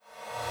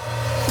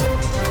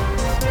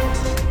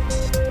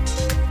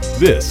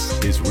This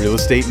is Real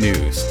Estate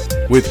News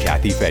with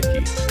Kathy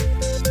Fettke.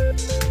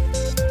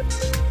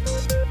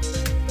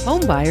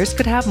 Homebuyers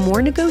could have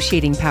more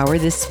negotiating power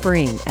this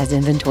spring as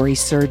inventory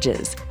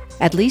surges.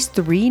 At least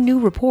 3 new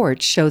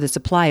reports show the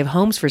supply of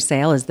homes for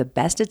sale is the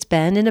best it's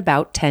been in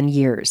about 10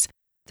 years.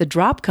 The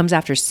drop comes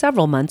after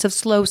several months of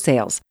slow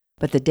sales,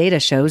 but the data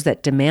shows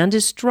that demand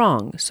is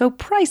strong, so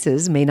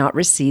prices may not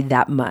recede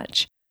that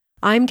much.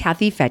 I'm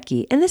Kathy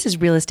Fettke, and this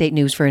is Real Estate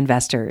News for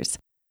Investors.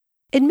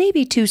 It may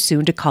be too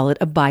soon to call it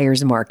a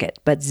buyer's market,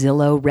 but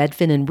Zillow,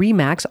 Redfin, and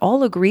RE/MAX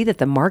all agree that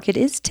the market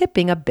is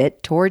tipping a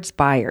bit towards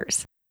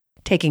buyers.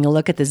 Taking a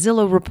look at the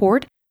Zillow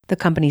report, the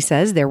company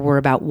says there were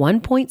about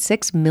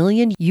 1.6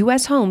 million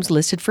U.S. homes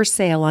listed for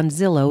sale on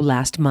Zillow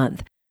last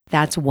month.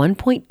 That's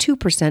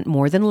 1.2%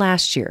 more than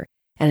last year,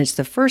 and it's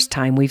the first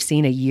time we've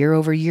seen a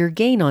year-over-year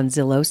gain on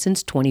Zillow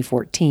since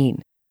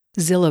 2014.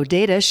 Zillow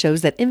data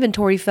shows that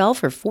inventory fell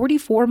for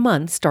 44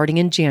 months starting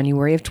in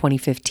January of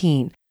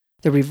 2015.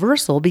 The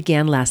reversal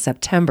began last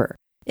September.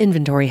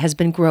 Inventory has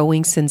been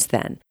growing since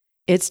then.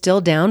 It's still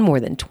down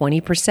more than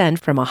 20%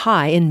 from a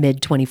high in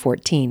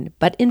mid-2014,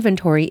 but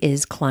inventory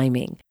is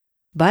climbing.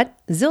 But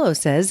Zillow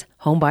says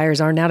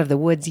homebuyers aren't out of the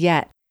woods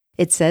yet.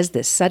 It says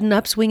this sudden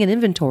upswing in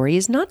inventory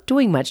is not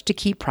doing much to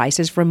keep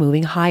prices from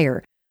moving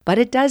higher, but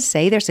it does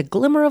say there's a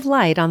glimmer of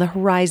light on the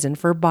horizon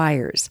for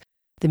buyers.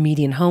 The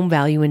median home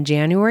value in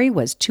January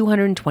was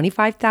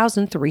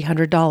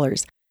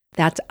 $225,300.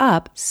 That's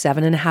up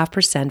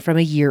 7.5% from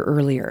a year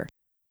earlier.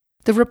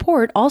 The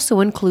report also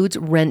includes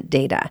rent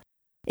data.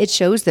 It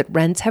shows that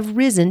rents have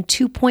risen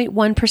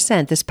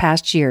 2.1% this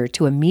past year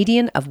to a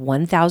median of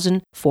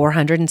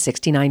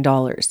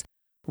 $1,469.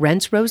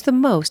 Rents rose the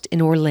most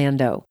in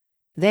Orlando.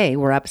 They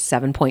were up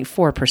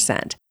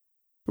 7.4%.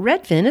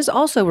 Redfin is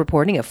also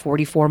reporting a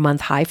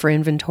 44-month high for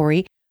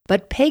inventory,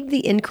 but pegged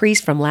the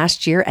increase from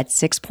last year at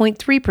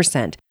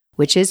 6.3%,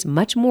 which is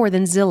much more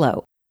than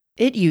Zillow.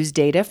 It used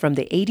data from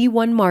the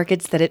 81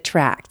 markets that it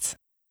tracks.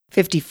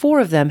 54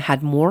 of them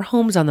had more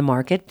homes on the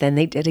market than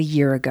they did a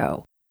year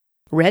ago.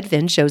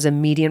 Redfin shows a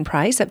median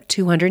price of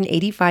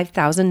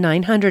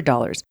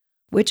 $285,900,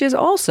 which is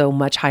also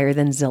much higher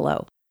than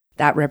Zillow.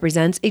 That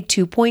represents a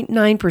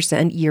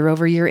 2.9%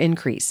 year-over-year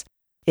increase.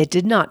 It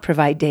did not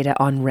provide data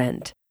on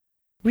rent.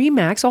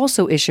 RE/MAX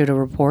also issued a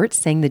report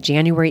saying the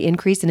January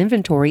increase in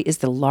inventory is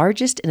the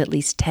largest in at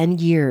least 10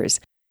 years.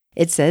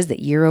 It says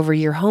that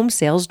year-over-year home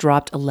sales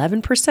dropped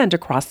 11%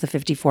 across the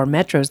 54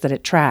 metros that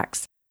it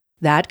tracks.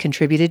 That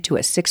contributed to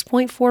a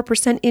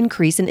 6.4%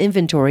 increase in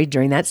inventory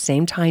during that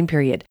same time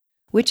period,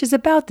 which is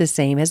about the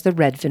same as the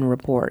Redfin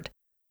report.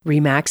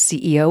 RE/MAX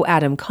CEO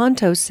Adam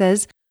Contos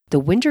says the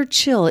winter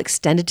chill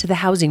extended to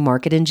the housing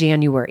market in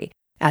January,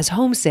 as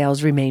home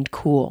sales remained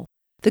cool.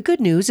 The good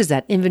news is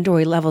that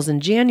inventory levels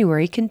in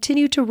January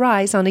continue to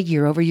rise on a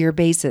year-over-year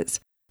basis,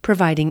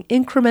 providing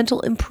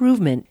incremental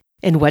improvement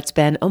in what's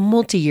been a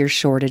multi-year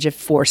shortage of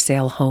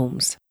for-sale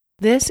homes.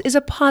 This is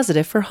a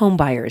positive for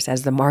homebuyers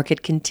as the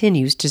market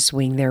continues to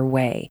swing their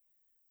way.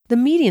 The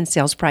median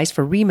sales price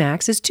for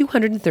RE/MAX is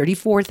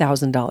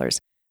 $234,000.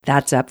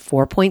 That's up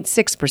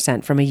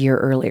 4.6% from a year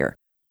earlier.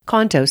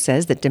 Conto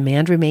says that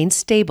demand remains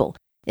stable,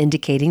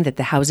 indicating that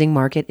the housing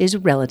market is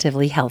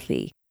relatively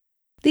healthy.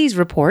 These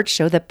reports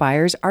show that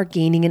buyers are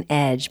gaining an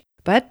edge,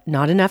 but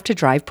not enough to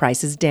drive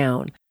prices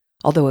down.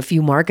 Although a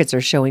few markets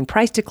are showing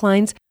price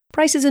declines,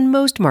 prices in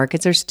most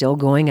markets are still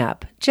going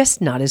up, just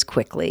not as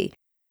quickly.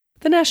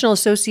 The National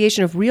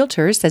Association of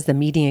Realtors says the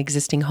median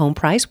existing home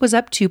price was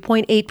up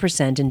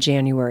 2.8% in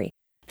January.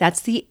 That's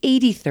the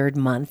 83rd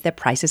month that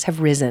prices have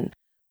risen.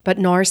 But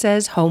NAR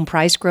says home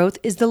price growth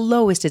is the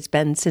lowest it's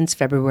been since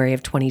February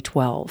of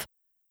 2012.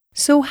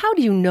 So how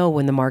do you know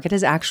when the market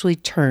has actually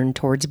turned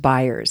towards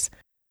buyers?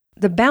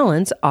 The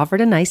Balance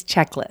offered a nice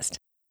checklist.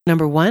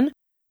 Number 1,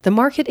 the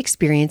market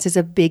experiences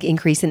a big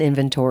increase in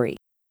inventory.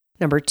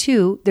 Number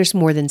 2, there's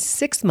more than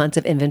 6 months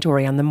of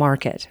inventory on the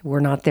market.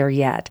 We're not there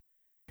yet.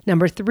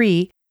 Number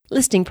 3,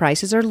 listing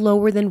prices are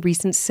lower than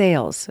recent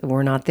sales.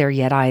 We're not there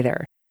yet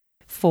either.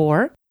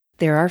 4,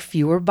 there are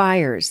fewer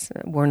buyers.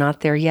 We're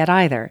not there yet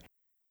either.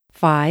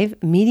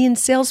 5, median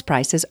sales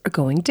prices are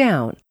going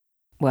down.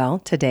 Well,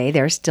 today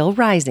they're still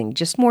rising,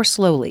 just more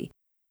slowly.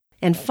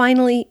 And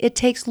finally, it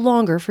takes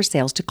longer for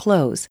sales to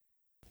close.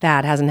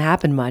 That hasn't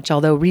happened much,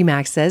 although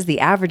RE/MAX says the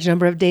average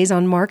number of days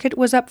on market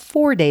was up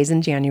 4 days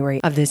in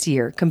January of this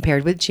year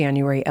compared with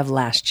January of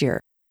last year.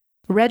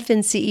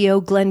 Redfin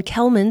CEO Glenn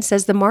Kelman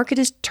says the market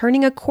is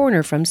turning a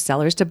corner from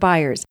sellers to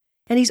buyers,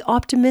 and he's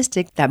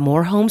optimistic that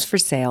more homes for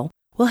sale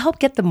will help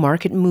get the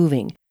market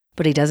moving,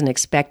 but he doesn't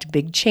expect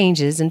big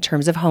changes in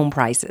terms of home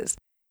prices.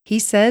 He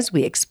says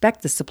we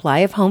expect the supply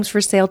of homes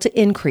for sale to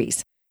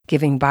increase,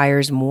 giving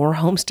buyers more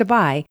homes to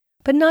buy,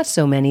 but not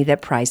so many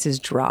that prices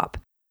drop.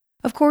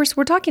 Of course,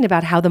 we're talking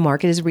about how the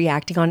market is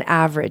reacting on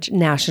average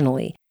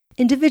nationally.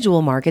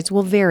 Individual markets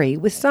will vary,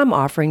 with some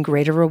offering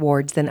greater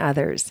rewards than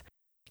others.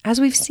 As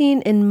we've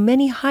seen in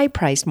many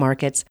high-priced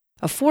markets,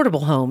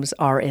 affordable homes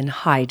are in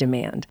high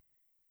demand.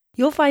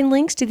 You'll find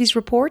links to these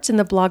reports in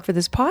the blog for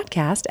this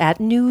podcast at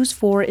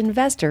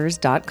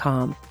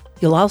newsforinvestors.com.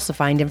 You'll also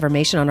find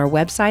information on our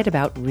website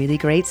about really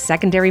great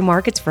secondary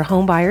markets for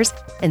home buyers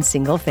and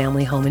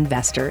single-family home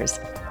investors.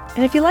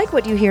 And if you like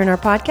what you hear in our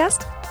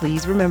podcast,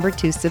 please remember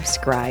to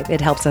subscribe. It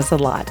helps us a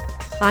lot.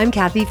 I'm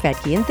Kathy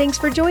Fettke, and thanks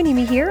for joining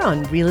me here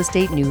on Real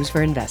Estate News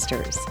for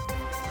Investors.